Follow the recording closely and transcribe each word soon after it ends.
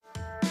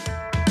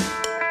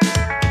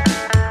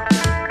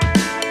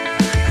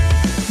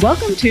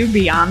Welcome to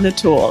Beyond the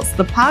Tools,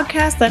 the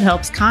podcast that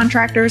helps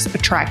contractors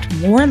attract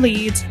more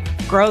leads,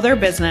 grow their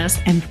business,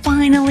 and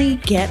finally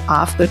get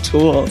off the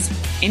tools.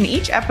 In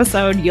each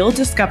episode, you'll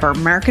discover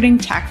marketing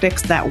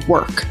tactics that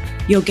work.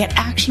 You'll get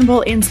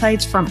actionable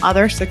insights from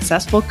other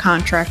successful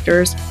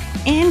contractors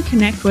and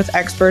connect with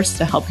experts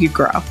to help you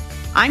grow.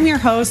 I'm your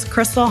host,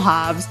 Crystal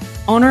Hobbs,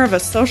 owner of a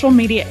social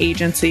media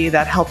agency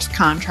that helps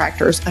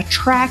contractors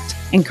attract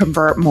and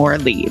convert more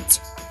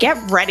leads. Get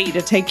ready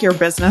to take your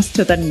business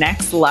to the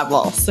next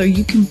level so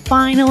you can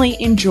finally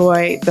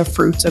enjoy the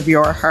fruits of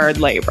your hard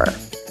labor.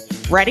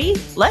 Ready?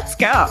 Let's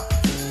go.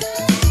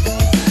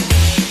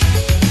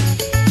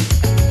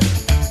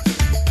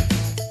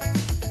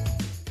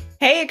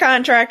 Hey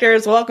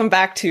contractors, welcome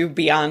back to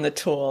Beyond the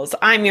Tools.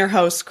 I'm your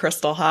host,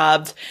 Crystal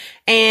Hobbs,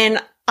 and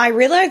I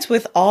realized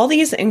with all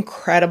these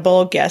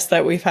incredible guests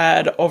that we've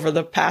had over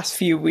the past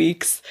few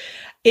weeks,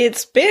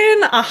 it's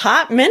been a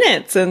hot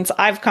minute since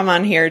I've come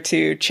on here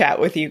to chat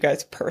with you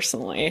guys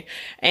personally.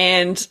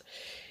 And,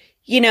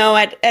 you know,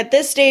 at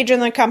this stage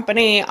in the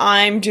company,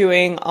 I'm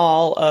doing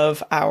all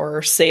of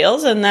our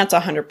sales, and that's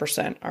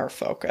 100% our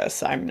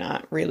focus. I'm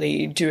not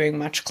really doing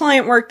much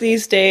client work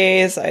these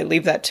days. I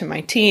leave that to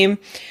my team,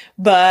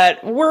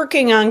 but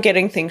working on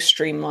getting things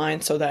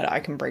streamlined so that I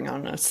can bring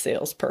on a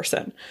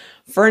salesperson.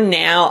 For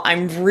now,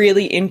 I'm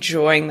really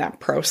enjoying that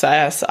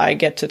process. I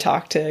get to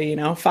talk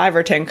to, 5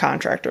 or 10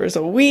 contractors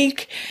a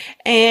week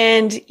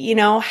and,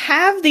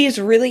 have these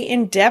really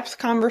in-depth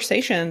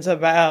conversations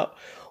about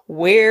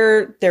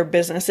where their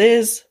business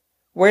is,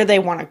 where they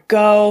want to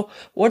go,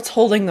 what's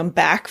holding them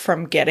back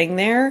from getting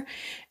there.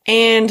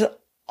 And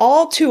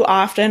all too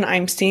often,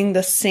 I'm seeing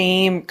the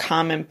same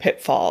common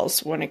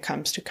pitfalls when it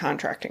comes to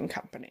contracting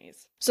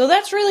companies. So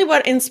that's really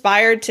what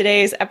inspired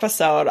today's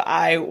episode.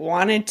 I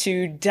wanted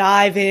to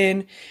dive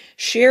in,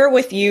 share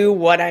with you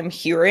what I'm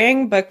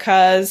hearing,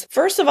 because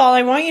first of all,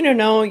 I want you to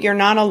know you're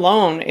not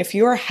alone. If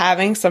you are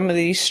having some of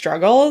these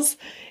struggles,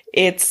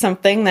 it's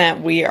something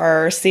that we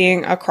are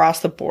seeing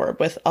across the board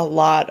with a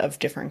lot of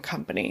different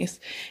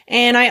companies.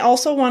 And I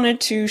also wanted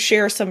to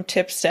share some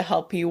tips to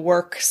help you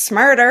work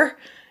smarter,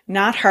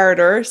 not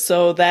harder,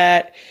 so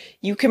that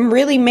you can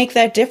really make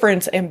that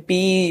difference and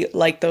be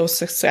like those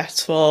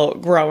successful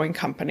growing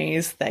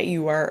companies that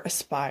you are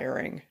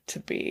aspiring to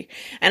be.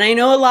 And I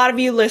know a lot of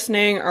you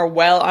listening are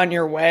well on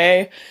your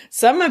way.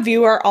 Some of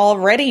you are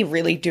already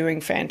really doing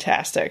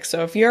fantastic.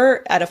 So if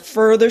you're at a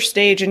further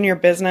stage in your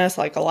business,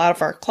 like a lot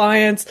of our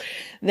clients,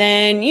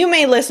 then you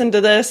may listen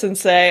to this and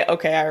say,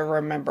 okay, I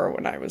remember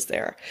when I was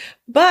there.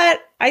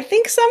 But I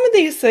think some of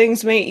these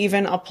things may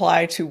even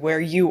apply to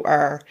where you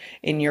are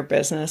in your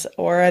business,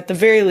 or at the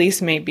very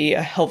least may be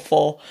a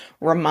helpful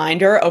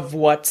reminder of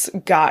what's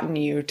gotten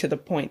you to the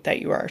point that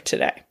you are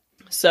today.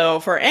 So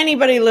for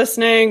anybody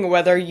listening,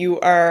 whether you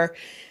are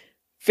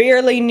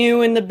fairly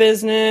new in the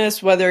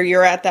business, whether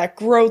you're at that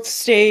growth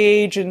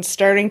stage and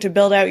starting to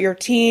build out your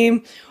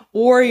team,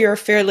 or you're a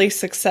fairly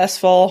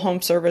successful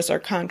home service or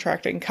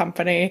contracting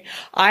company,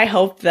 I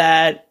hope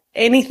that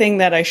anything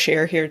that I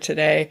share here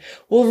today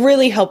will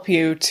really help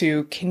you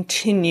to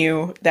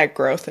continue that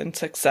growth and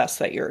success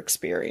that you're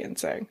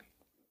experiencing.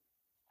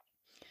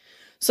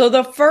 So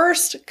the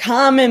first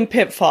common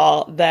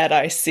pitfall that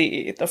I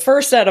see, the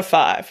first out of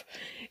 5,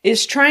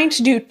 is trying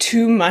to do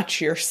too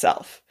much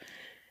yourself.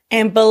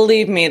 And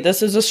believe me,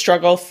 this is a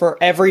struggle for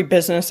every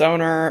business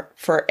owner,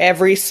 for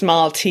every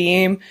small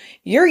team.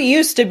 You're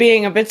used to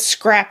being a bit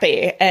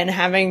scrappy and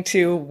having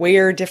to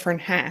wear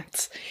different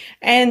hats.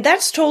 And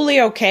that's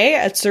totally okay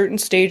at certain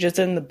stages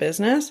in the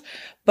business.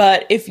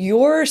 But if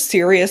you're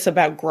serious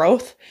about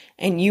growth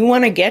and you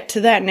want to get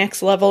to that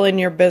next level in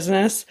your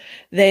business,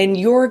 then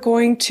you're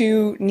going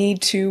to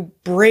need to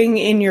bring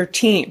in your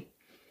team,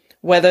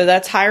 whether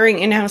that's hiring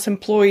in-house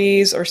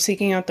employees or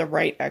seeking out the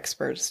right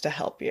experts to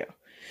help you.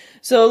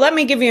 So let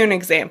me give you an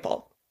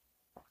example.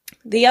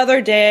 The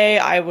other day,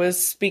 I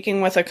was speaking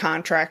with a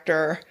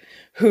contractor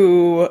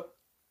who,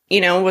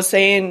 was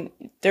saying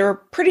they're a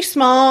pretty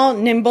small,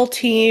 nimble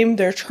team.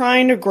 They're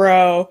trying to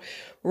grow.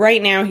 Right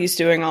now, he's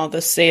doing all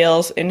the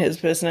sales in his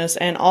business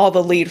and all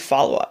the lead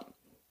follow-up.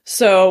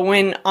 So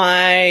when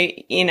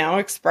I,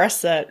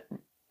 expressed that,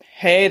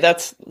 hey,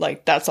 that's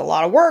a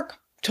lot of work,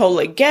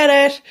 totally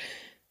get it.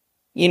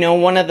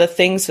 One of the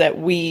things that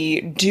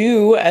we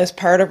do as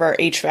part of our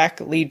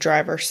HVAC lead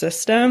driver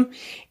system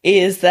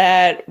is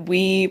that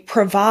we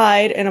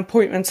provide an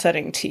appointment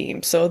setting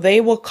team. So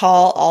they will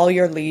call all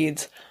your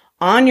leads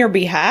on your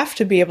behalf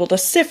to be able to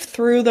sift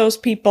through those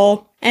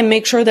people and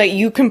make sure that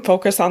you can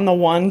focus on the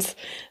ones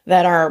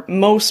that are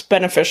most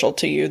beneficial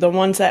to you, the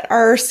ones that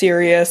are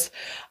serious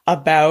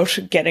about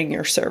getting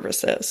your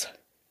services.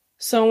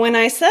 So when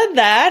I said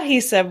that,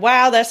 he said,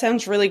 wow, that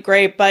sounds really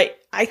great, but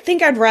I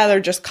think I'd rather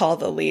just call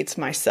the leads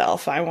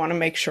myself. I want to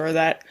make sure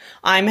that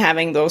I'm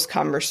having those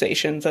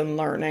conversations and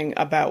learning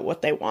about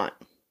what they want.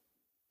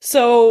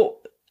 So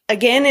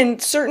again, in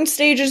certain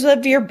stages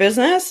of your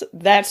business,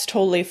 that's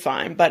totally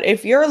fine. But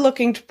if you're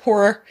looking to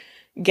pour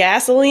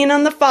gasoline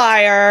on the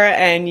fire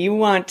and you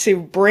want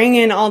to bring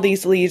in all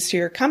these leads to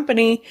your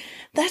company,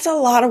 that's a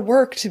lot of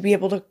work to be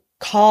able to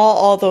call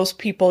all those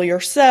people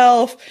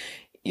yourself.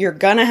 You're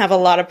going to have a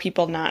lot of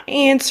people not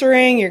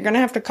answering. You're going to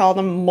have to call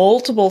them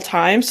multiple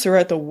times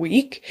throughout the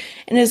week.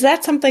 And is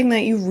that something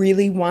that you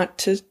really want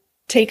to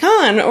take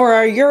on, or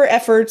are your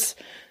efforts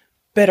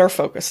better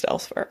focused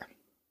elsewhere?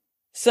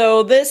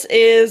 So this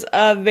is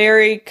a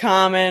very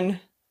common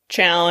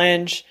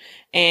challenge.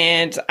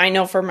 And I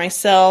know for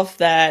myself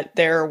that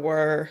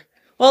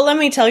let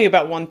me tell you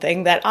about one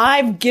thing that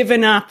I've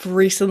given up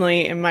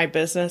recently in my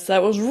business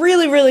that was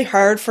really, really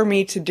hard for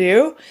me to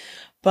do.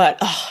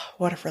 But,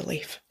 what a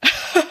relief.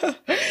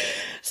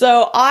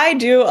 So I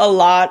do a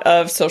lot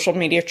of social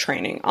media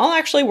training. I'll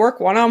actually work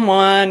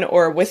one-on-one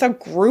or with a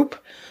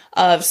group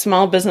of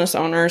small business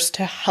owners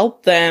to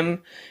help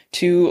them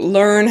to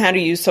learn how to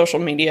use social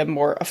media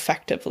more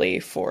effectively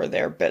for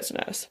their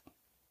business.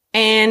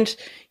 And,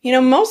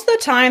 most of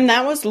the time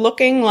that was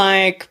looking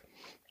like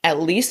at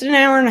least an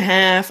hour and a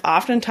half,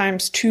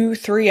 oftentimes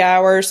 2-3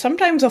 hours,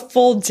 sometimes a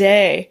full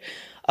day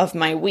of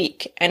my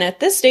week. And at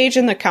this stage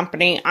in the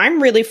company,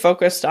 I'm really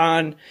focused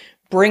on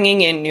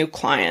bringing in new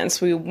clients.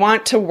 We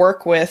want to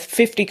work with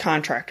 50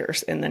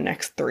 contractors in the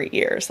next 3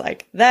 years.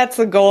 Like, that's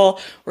the goal.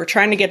 We're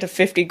trying to get to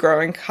 50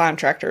 growing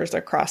contractors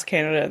across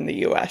Canada and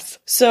the US.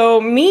 So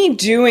me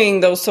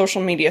doing those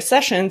social media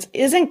sessions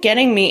isn't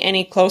getting me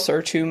any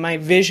closer to my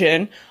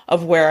vision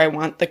of where I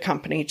want the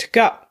company to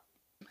go.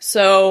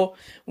 So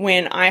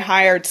when I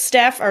hired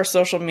Steph, our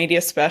social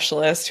media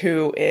specialist,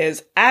 who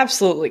is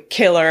absolutely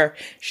killer,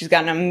 she's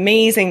got an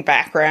amazing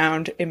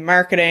background in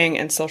marketing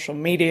and social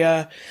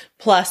media,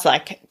 plus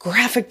like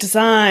graphic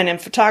design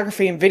and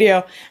photography and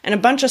video and a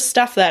bunch of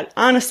stuff that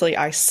honestly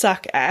I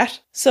suck at.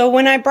 So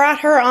when I brought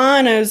her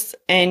on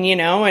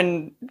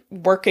and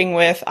working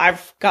with,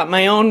 I've got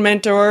my own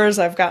mentors,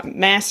 I've got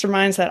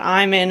masterminds that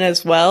I'm in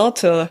as well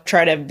to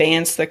try to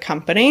advance the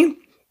company.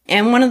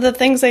 And one of the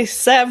things they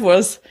said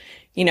was,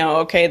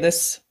 okay,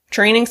 this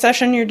training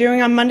session you're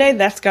doing on Monday,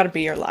 that's got to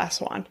be your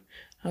last one.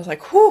 I was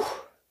like, whew,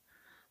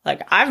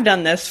 like I've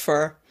done this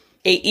for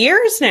 8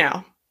 years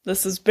now.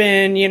 This has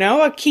been,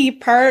 a key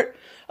part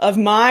of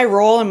my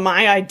role and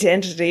my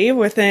identity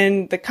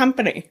within the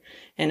company.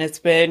 And it's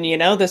been,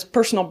 this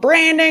personal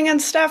branding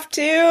and stuff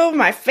too.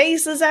 My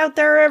face is out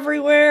there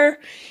everywhere.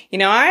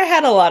 I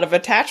had a lot of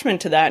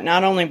attachment to that,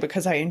 not only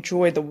because I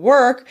enjoyed the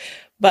work,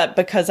 but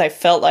because I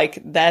felt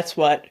like that's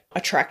what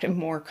attracted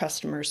more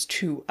customers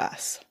to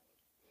us.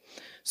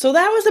 So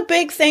that was a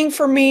big thing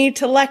for me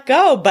to let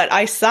go, but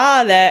I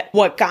saw that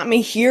what got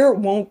me here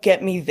won't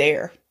get me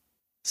there.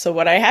 So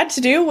what I had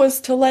to do was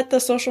to let the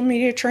social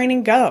media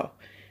training go.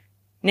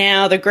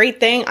 Now, the great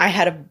thing, I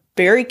had a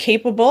very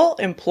capable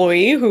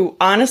employee who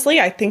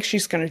honestly, I think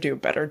she's going to do a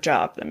better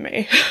job than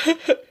me.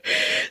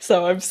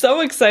 So I'm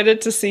so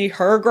excited to see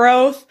her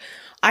growth.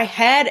 I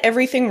had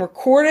everything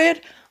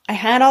recorded. I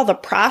had all the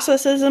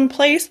processes in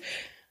place.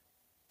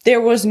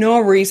 There was no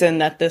reason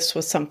that this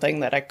was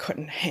something that I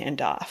couldn't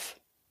hand off.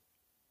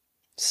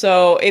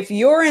 So if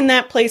you're in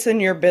that place in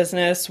your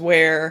business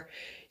where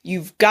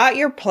you've got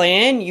your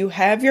plan, you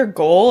have your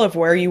goal of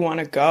where you want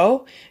to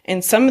go,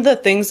 and some of the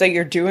things that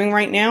you're doing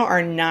right now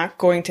are not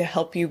going to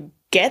help you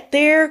get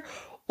there,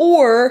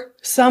 or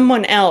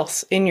someone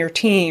else in your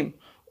team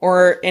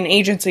or an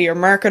agency or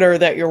marketer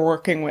that you're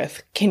working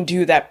with can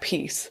do that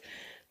piece,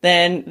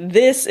 then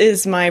this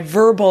is my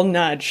verbal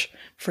nudge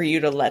for you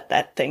to let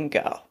that thing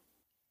go.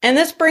 And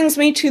this brings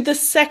me to the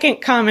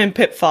second common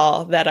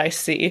pitfall that I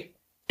see,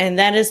 and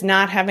that is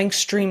not having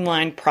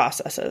streamlined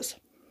processes.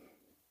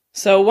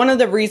 So one of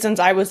the reasons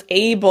I was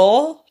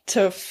able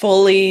to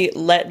fully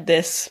let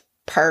this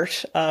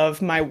part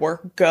of my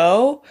work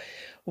go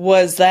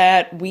was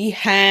that we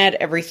had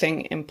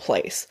everything in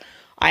place.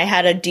 I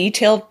had a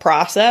detailed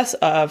process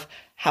of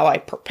how I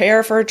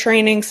prepare for a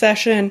training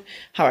session,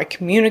 how I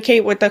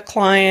communicate with the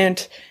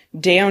client,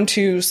 down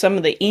to some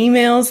of the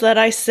emails that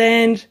I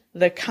send,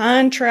 the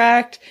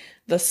contract,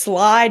 the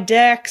slide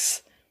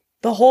decks,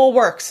 the whole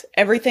works,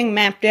 everything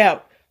mapped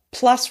out,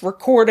 plus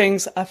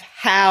recordings of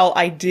how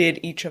I did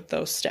each of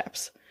those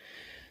steps.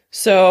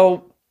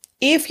 So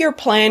if you're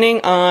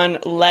planning on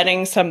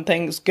letting some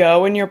things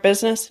go in your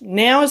business,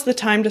 now is the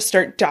time to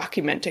start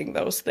documenting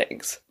those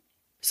things.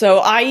 So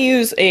I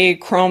use a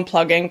Chrome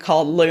plugin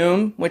called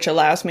Loom, which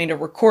allows me to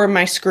record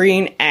my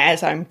screen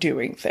as I'm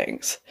doing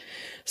things.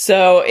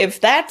 So if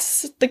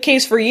that's the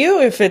case for you,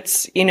 if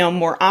it's,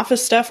 more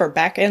office stuff or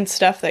back-end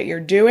stuff that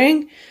you're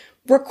doing,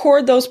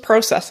 record those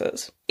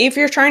processes. If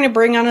you're trying to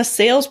bring on a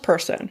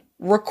salesperson,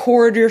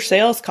 record your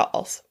sales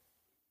calls.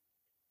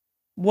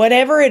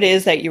 Whatever it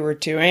is that you were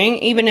doing,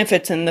 even if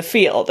it's in the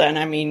field, and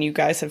I mean, you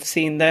guys have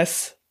seen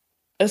this,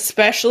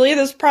 especially,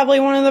 this is probably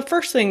one of the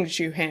first things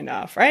you hand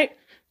off, right?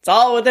 It's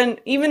all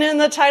even in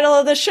the title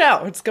of the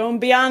show, it's going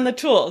beyond the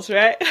tools,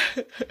 right?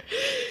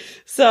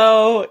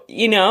 So,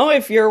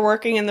 if you're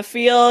working in the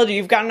field,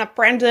 you've got an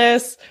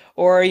apprentice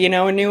or,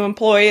 a new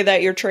employee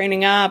that you're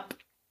training up,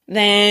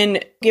 then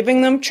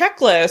giving them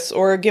checklists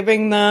or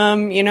giving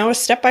them, a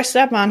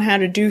step-by-step on how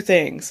to do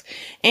things.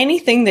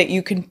 Anything that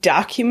you can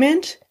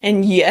document,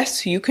 and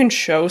yes, you can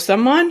show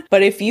someone,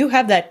 but if you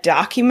have that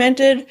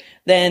documented,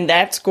 then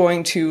that's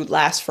going to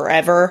last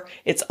forever.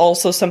 It's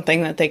also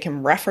something that they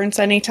can reference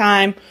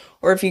anytime.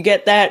 Or if you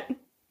get that,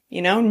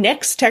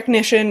 next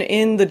technician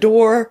in the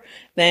door,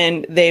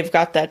 then they've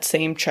got that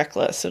same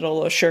checklist.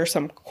 It'll assure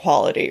some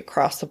quality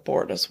across the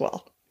board as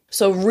well.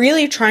 So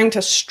really trying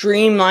to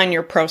streamline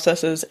your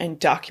processes and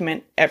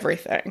document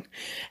everything.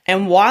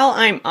 And while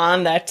I'm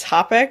on that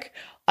topic,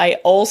 I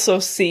also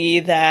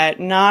see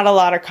that not a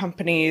lot of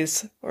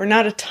companies, or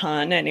not a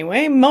ton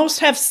anyway,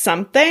 most have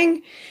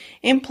something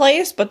in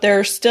place, but there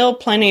are still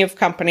plenty of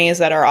companies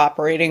that are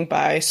operating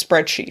by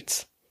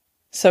spreadsheets.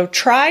 So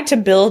try to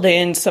build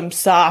in some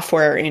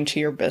software into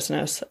your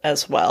business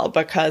as well,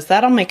 because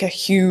that'll make a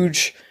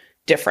huge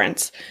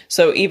difference.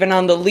 So even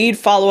on the lead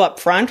follow-up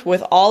front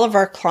with all of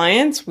our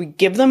clients, we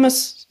give them a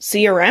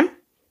CRM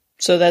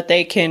so that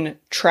they can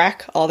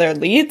track all their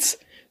leads.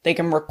 They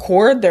can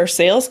record their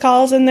sales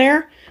calls in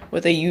there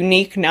with a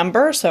unique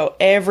number. So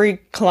every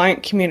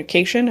client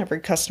communication,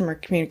 every customer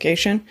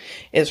communication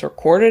is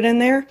recorded in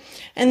there.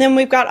 And then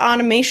we've got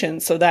automation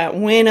so that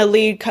when a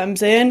lead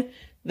comes in,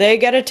 they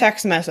get a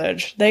text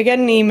message, they get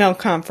an email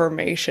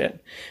confirmation.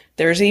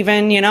 There's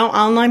even,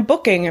 online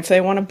booking if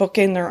they want to book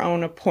in their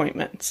own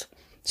appointments.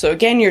 So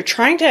again, you're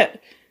trying to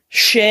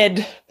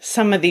shed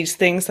some of these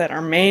things that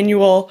are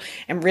manual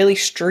and really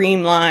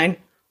streamline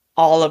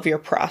all of your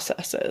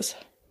processes.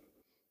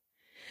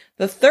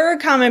 The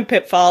third common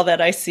pitfall that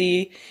I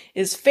see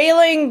is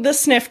failing the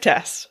sniff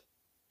test.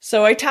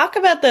 So I talk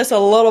about this a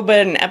little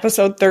bit in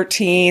episode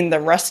 13, the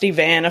Rusty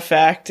Van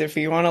effect, if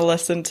you want to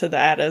listen to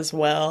that as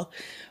well.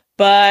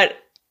 But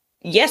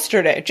just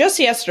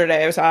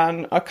yesterday, I was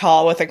on a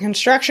call with a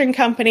construction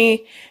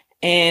company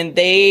and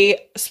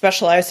they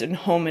specialized in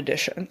home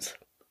additions.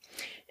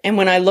 And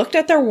when I looked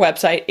at their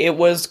website, it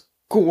was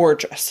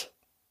gorgeous.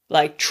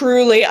 Like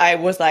truly, I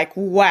was like,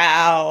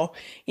 wow,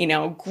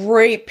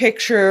 great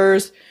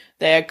pictures.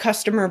 They had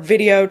customer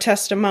video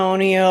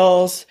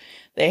testimonials.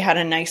 They had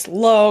a nice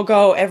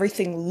logo.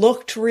 Everything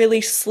looked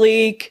really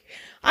sleek.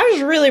 I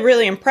was really,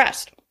 really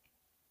impressed.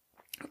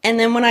 And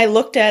then when I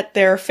looked at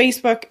their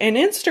Facebook and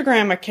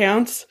Instagram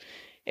accounts,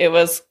 it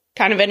was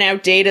kind of an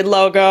outdated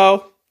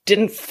logo,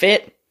 didn't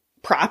fit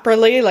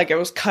properly, like it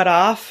was cut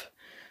off.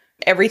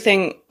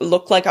 Everything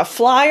looked like a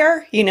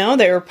flyer,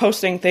 they were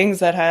posting things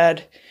that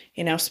had,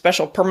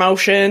 special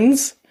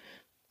promotions,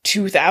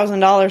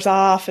 $2,000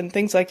 off and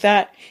things like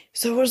that.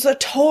 So it was a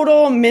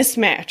total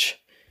mismatch.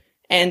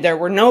 And there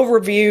were no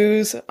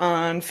reviews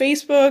on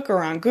Facebook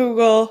or on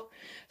Google.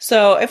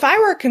 So if I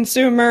were a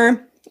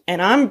consumer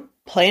and I'm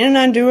planning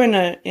on doing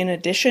an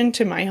addition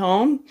to my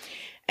home,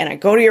 and I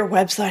go to your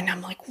website and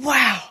I'm like,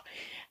 wow.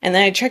 And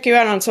then I check you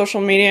out on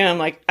social media and I'm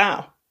like,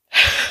 oh.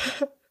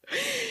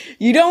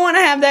 You don't want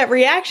to have that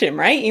reaction,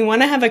 right? You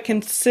want to have a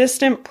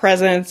consistent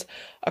presence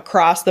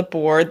across the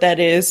board that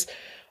is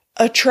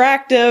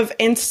attractive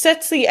and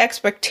sets the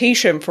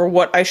expectation for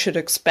what I should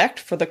expect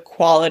for the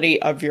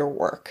quality of your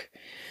work.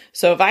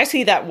 So if I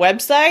see that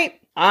website,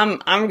 I'm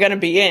going to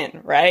be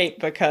in, right?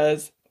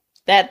 Because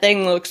that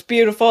thing looks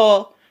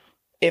beautiful.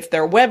 If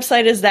their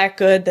website is that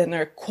good, then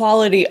their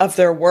quality of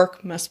their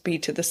work must be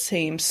to the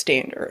same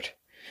standard.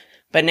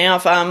 But now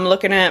if I'm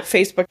looking at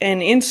Facebook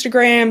and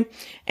Instagram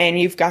and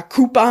you've got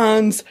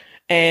coupons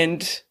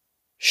and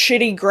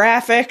shitty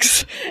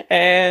graphics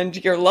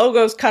and your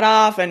logo's cut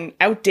off and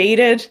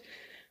outdated,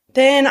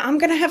 then I'm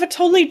going to have a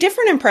totally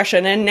different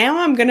impression. And now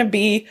I'm going to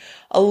be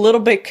a little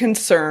bit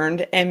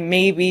concerned and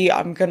maybe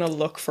I'm going to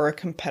look for a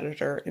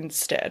competitor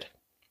instead.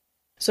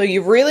 So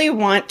you really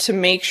want to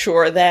make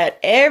sure that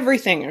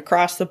everything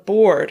across the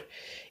board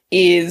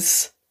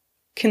is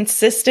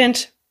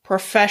consistent,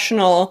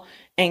 professional,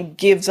 and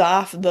gives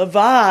off the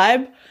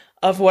vibe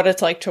of what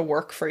it's like to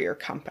work for your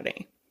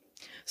company.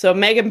 So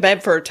Megan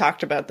Bedford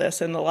talked about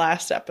this in the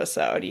last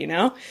episode,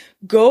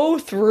 go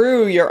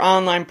through your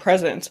online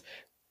presence,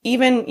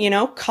 even,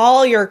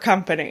 call your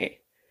company,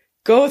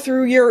 go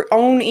through your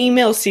own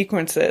email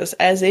sequences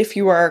as if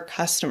you are a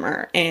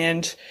customer.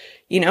 And,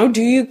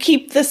 do you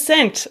keep the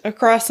scent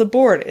across the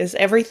board? Is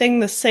everything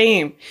the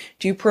same?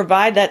 Do you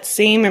provide that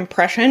same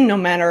impression no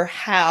matter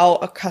how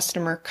a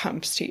customer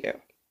comes to you?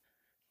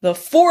 The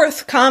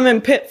fourth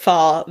common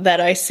pitfall that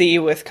I see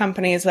with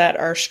companies that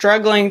are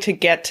struggling to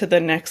get to the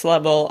next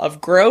level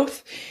of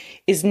growth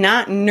is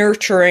not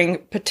nurturing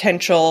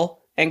potential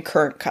and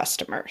current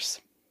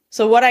customers.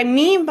 So what I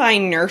mean by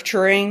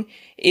nurturing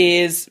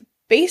is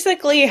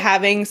basically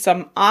having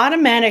some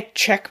automatic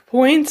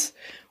checkpoints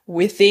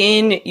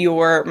within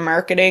your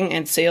marketing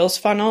and sales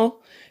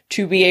funnel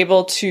to be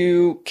able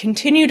to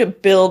continue to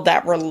build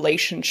that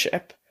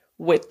relationship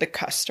with the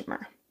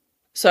customer.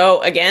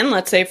 So again,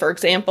 let's say, for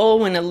example,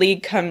 when a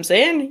lead comes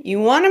in, you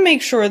want to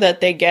make sure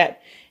that they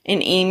get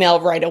an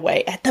email right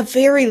away. At the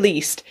very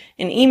least,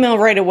 an email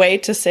right away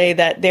to say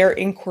that their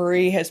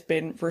inquiry has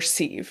been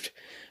received.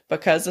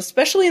 Because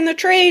especially in the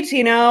trades,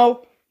 you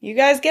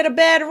guys get a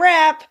bad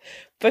rap,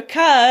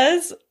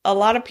 because a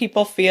lot of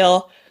people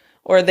feel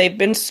or they've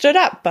been stood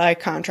up by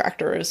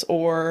contractors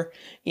or,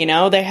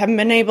 they haven't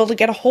been able to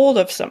get a hold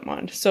of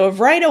someone. So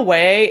right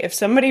away, if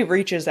somebody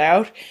reaches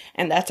out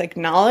and that's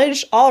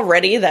acknowledged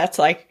already, that's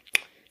like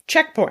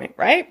checkpoint,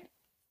 right?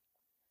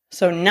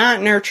 So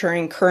not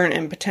nurturing current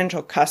and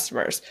potential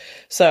customers.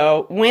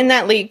 So when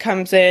that lead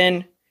comes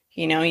in,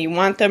 you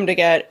want them to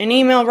get an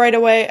email right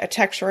away, a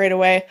text right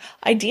away.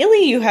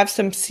 Ideally, you have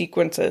some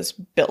sequences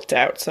built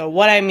out. So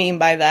what I mean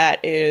by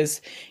that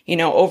is,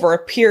 over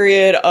a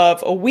period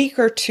of a week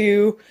or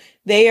two,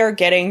 they are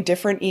getting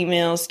different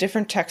emails,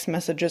 different text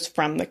messages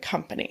from the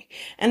company.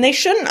 And they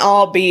shouldn't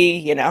all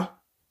be,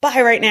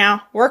 buy right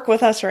now, work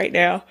with us right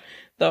now.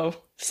 Though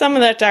some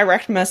of that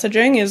direct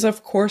messaging is,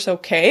 of course,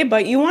 okay,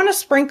 but you want to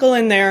sprinkle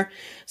in there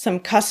some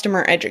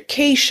customer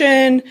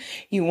education.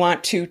 You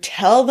want to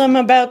tell them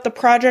about the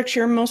projects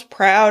you're most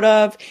proud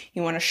of.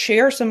 You want to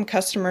share some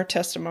customer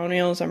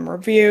testimonials and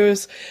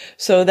reviews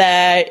so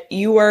that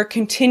you are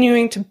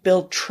continuing to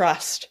build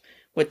trust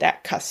with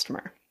that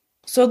customer.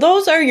 So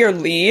those are your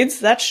leads.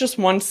 That's just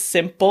one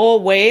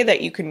simple way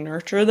that you can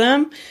nurture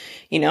them.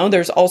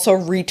 There's also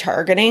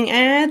retargeting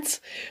ads.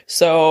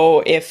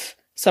 So if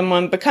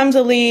someone becomes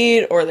a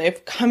lead or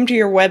they've come to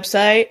your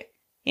website,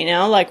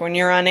 like when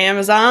you're on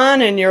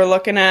Amazon and you're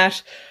looking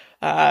at,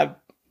 a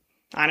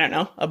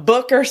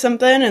book or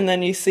something, and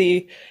then you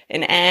see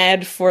an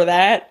ad for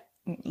that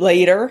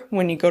later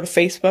when you go to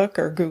Facebook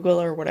or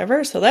Google or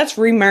whatever. So that's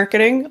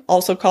remarketing,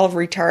 also called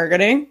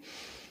retargeting.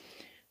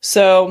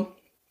 So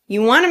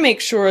you want to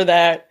make sure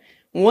that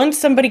once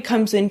somebody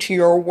comes into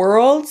your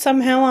world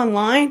somehow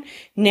online,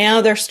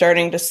 now they're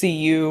starting to see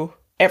you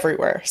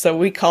everywhere. So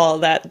we call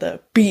that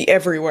the be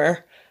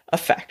everywhere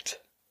effect.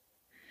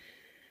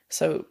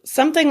 So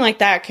something like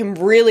that can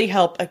really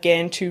help,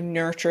 again, to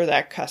nurture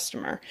that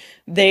customer.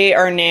 They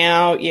are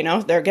now,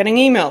 they're getting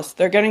emails,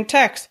 they're getting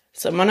texts.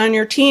 Someone on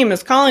your team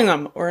is calling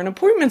them or an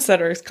appointment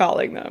setter is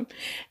calling them.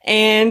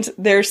 And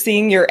they're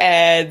seeing your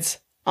ads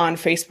on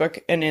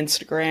Facebook and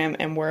Instagram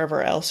and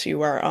wherever else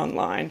you are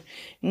online.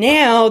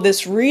 Now,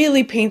 this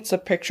really paints a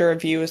picture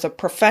of you as a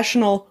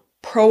professional,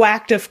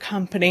 proactive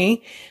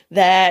company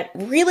that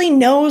really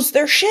knows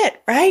their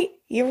shit, right?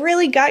 You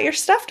really got your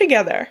stuff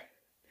together.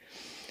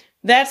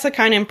 That's the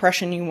kind of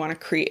impression you want to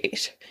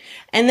create.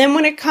 And then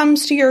when it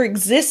comes to your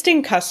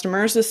existing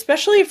customers,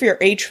 especially if you're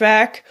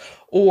HVAC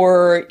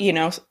or,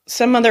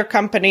 some other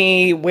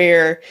company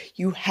where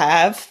you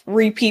have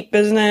repeat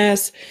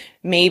business,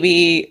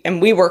 maybe,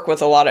 and we work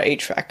with a lot of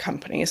HVAC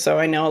companies. So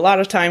I know a lot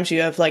of times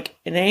you have like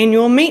an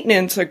annual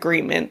maintenance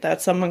agreement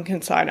that someone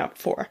can sign up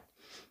for.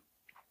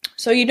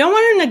 So you don't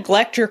want to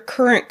neglect your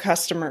current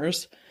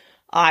customers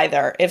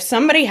either. If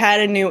somebody had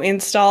a new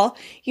install,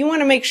 you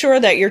want to make sure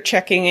that you're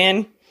checking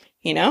in.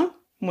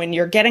 When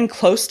you're getting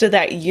close to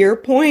that year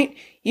point,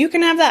 you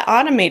can have that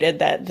automated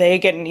that they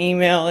get an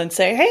email and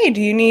say, hey, do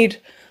you need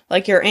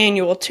like your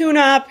annual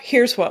tune-up?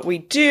 Here's what we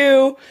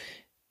do.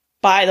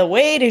 By the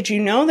way, did you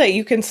know that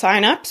you can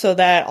sign up so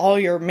that all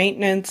your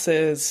maintenance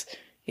is,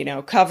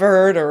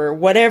 covered or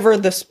whatever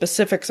the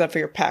specifics of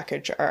your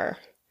package are?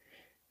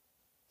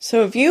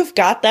 So if you've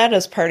got that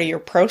as part of your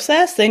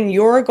process, then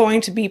you're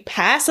going to be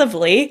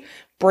passively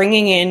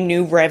bringing in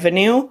new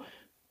revenue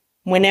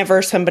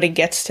whenever somebody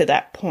gets to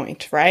that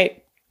point,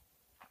 right?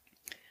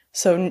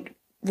 So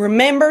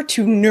remember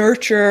to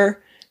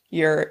nurture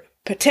your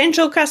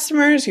potential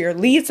customers, your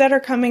leads that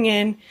are coming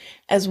in,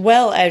 as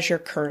well as your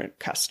current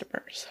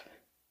customers.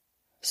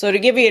 So to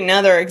give you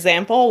another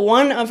example,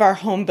 one of our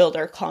home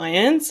builder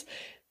clients,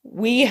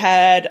 we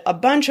had a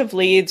bunch of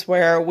leads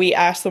where we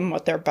asked them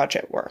what their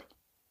budget were.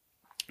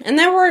 And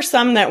there were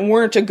some that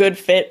weren't a good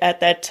fit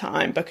at that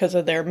time because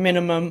of their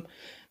minimum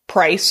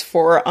price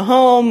for a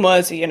home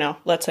was,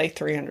 let's say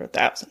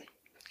 $300,000.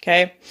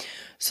 Okay.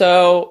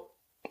 So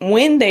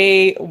when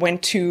they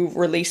went to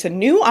release a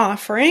new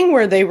offering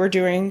where they were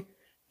doing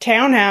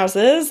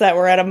townhouses that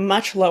were at a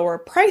much lower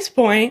price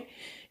point,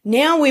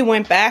 now we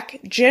went back,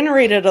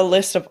 generated a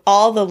list of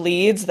all the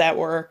leads that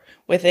were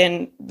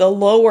within the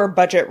lower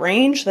budget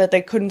range that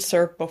they couldn't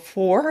serve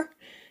before.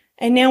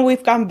 And now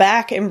we've gone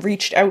back and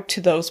reached out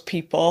to those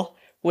people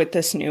with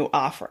this new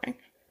offering.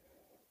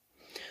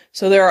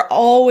 So there are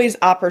always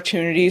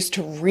opportunities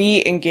to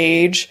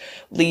re-engage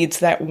leads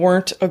that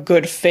weren't a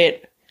good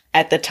fit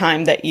at the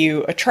time that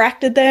you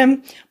attracted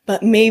them,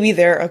 but maybe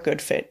they're a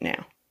good fit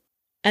now.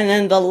 And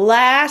then the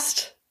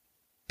last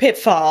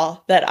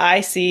pitfall that I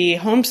see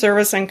home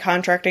service and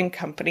contracting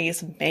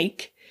companies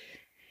make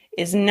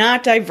is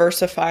not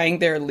diversifying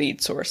their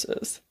lead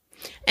sources.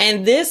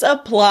 And this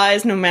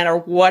applies no matter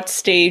what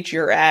stage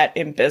you're at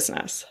in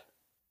business.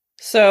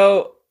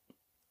 So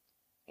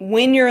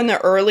when you're in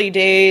the early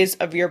days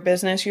of your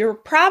business, you're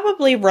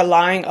probably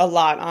relying a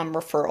lot on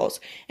referrals.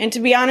 And to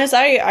be honest,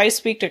 I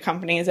speak to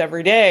companies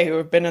every day who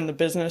have been in the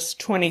business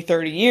 20,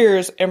 30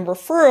 years, and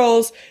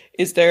referrals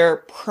is their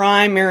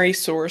primary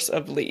source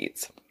of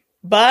leads.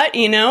 But,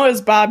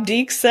 as Bob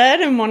Deeks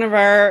said in one of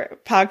our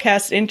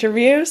podcast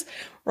interviews,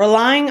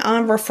 relying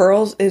on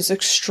referrals is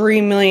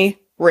extremely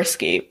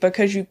risky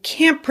because you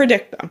can't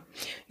predict them.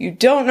 You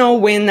don't know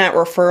when that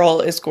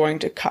referral is going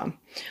to come.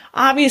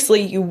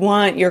 Obviously, you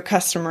want your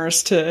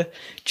customers to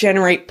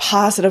generate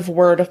positive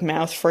word of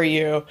mouth for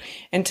you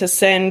and to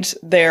send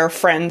their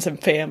friends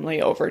and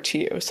family over to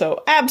you.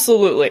 So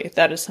absolutely,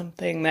 that is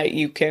something that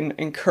you can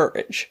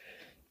encourage.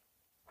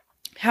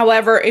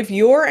 However, if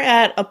you're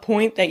at a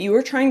point that you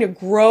are trying to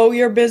grow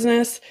your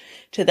business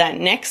to that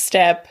next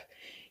step,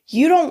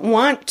 you don't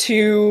want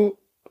to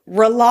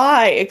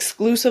rely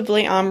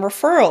exclusively on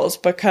referrals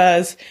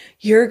because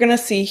you're going to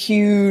see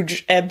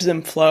huge ebbs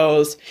and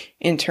flows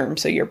in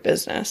terms of your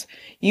business.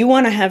 You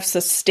want to have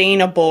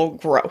sustainable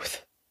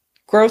growth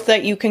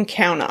that you can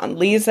count on,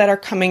 leads that are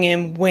coming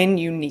in when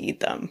you need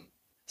them.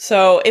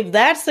 So if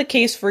that's the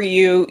case for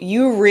you,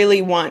 you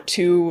really want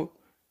to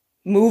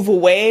move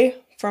away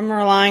from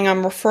relying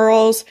on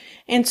referrals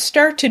and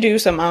start to do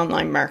some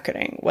online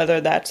marketing,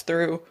 whether that's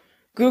through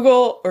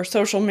Google or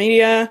social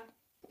media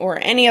or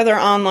any other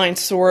online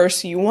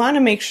source. You want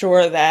to make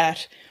sure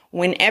that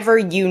whenever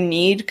you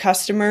need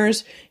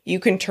customers, you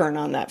can turn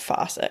on that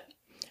faucet.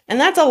 And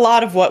that's a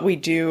lot of what we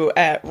do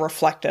at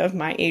Reflective,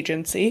 my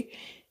agency.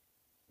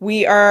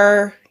 We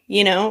are,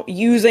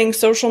 using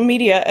social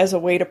media as a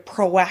way to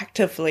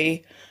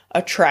proactively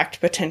attract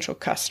potential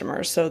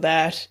customers so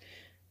that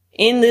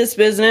in this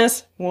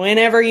business,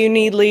 whenever you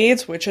need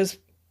leads, which is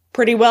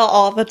pretty well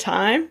all the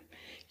time,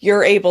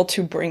 you're able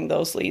to bring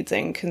those leads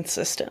in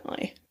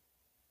consistently.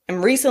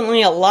 And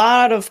recently, a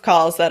lot of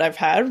calls that I've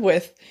had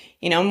with,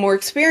 more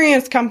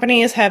experienced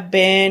companies have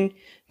been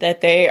that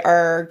they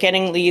are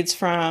getting leads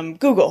from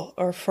Google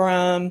or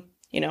from,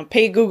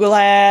 paid Google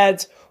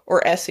ads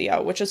or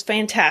SEO, which is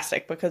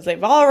fantastic because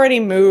they've already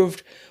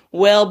moved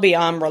well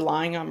beyond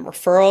relying on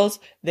referrals.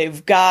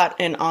 They've got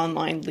an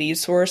online lead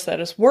source that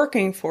is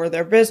working for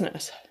their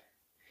business.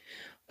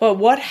 But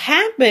what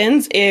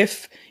happens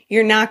if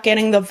you're not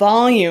getting the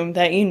volume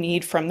that you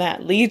need from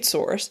that lead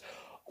source,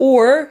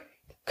 or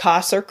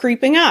costs are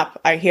creeping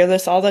up? I hear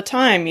this all the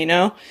time,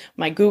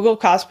 my Google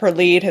cost per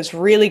lead has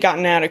really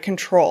gotten out of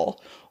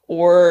control,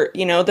 or,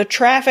 the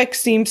traffic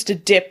seems to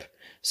dip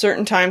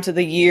certain times of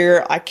the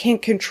year. I can't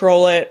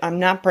control it. I'm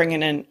not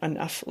bringing in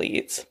enough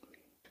leads.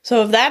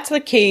 So if that's the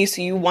case,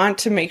 you want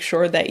to make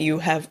sure that you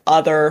have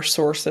other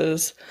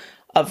sources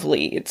of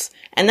leads.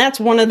 And that's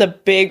one of the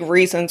big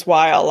reasons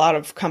why a lot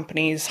of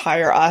companies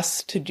hire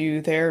us to do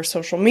their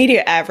social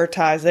media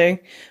advertising,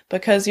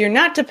 because you're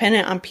not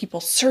dependent on people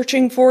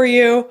searching for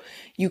you.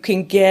 You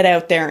can get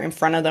out there in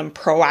front of them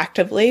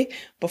proactively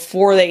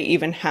before they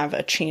even have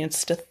a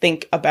chance to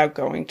think about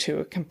going to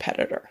a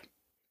competitor.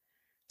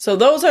 So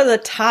those are the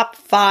top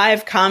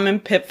 5 common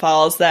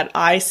pitfalls that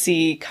I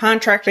see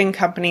contracting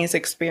companies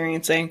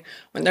experiencing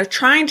when they're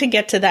trying to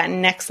get to that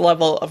next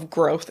level of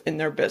growth in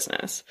their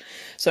business.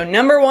 So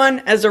number 1,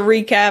 as a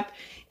recap,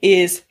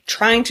 is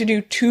trying to do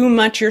too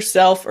much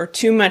yourself or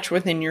too much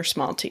within your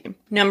small team.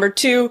 Number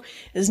 2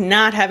 is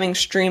not having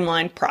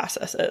streamlined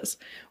processes,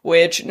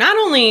 which not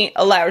only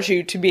allows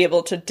you to be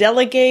able to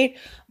delegate,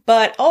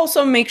 but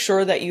also make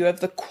sure that you have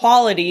the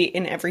quality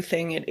in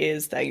everything it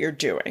is that you're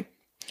doing.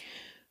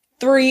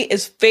 3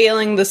 is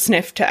failing the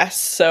sniff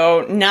test,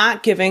 so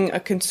not giving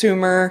a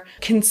consumer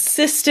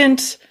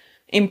consistent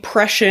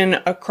impression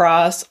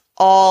across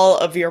all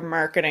of your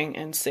marketing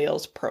and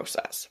sales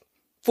process.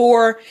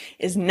 4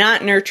 is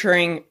not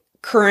nurturing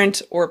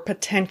current or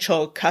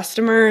potential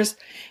customers.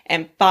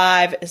 And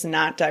 5 is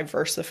not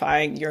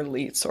diversifying your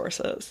lead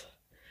sources.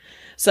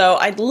 So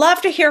I'd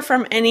love to hear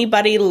from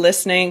anybody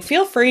listening.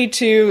 Feel free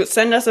to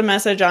send us a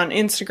message on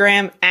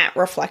Instagram at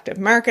Reflective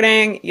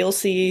Marketing. You'll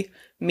see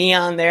me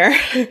on there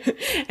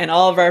and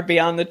all of our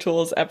Beyond the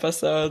Tools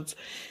episodes.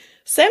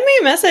 Send me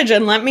a message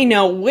and let me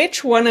know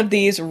which one of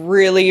these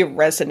really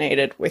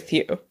resonated with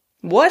you.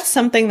 What's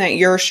something that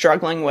you're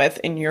struggling with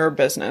in your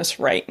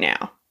business right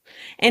now?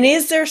 And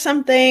is there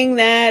something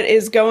that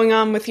is going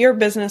on with your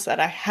business that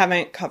I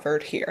haven't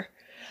covered here?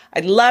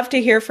 I'd love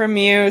to hear from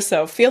you,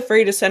 so feel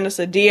free to send us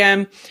a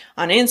DM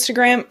on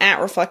Instagram at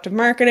Reflective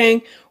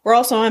Marketing. We're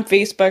also on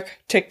Facebook,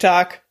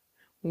 TikTok,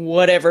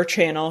 whatever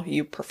channel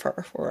you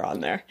prefer. We're on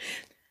there.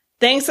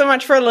 Thanks so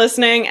much for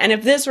listening, and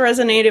if this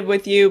resonated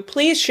with you,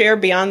 please share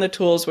Beyond the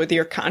Tools with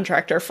your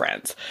contractor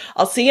friends.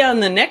 I'll see you on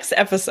the next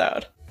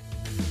episode.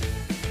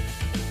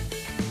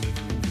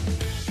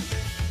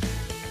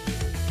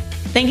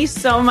 Thank you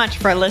so much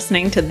for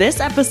listening to this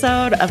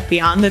episode of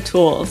Beyond the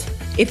Tools.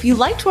 If you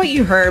liked what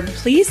you heard,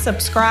 please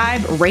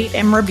subscribe, rate,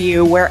 and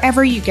review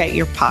wherever you get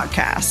your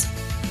podcasts.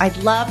 I'd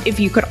love if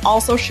you could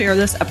also share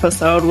this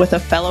episode with a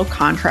fellow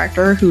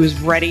contractor who is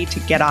ready to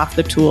get off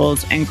the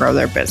tools and grow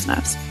their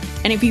business.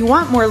 And if you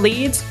want more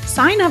leads,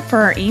 sign up for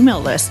our email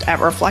list at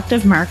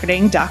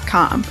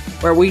reflectivemarketing.com,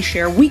 where we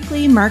share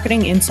weekly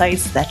marketing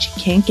insights that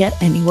you can't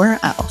get anywhere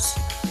else.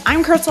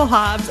 I'm Crystal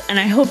Hobbs, and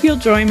I hope you'll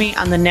join me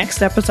on the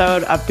next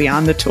episode of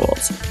Beyond the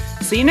Tools.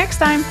 See you next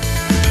time.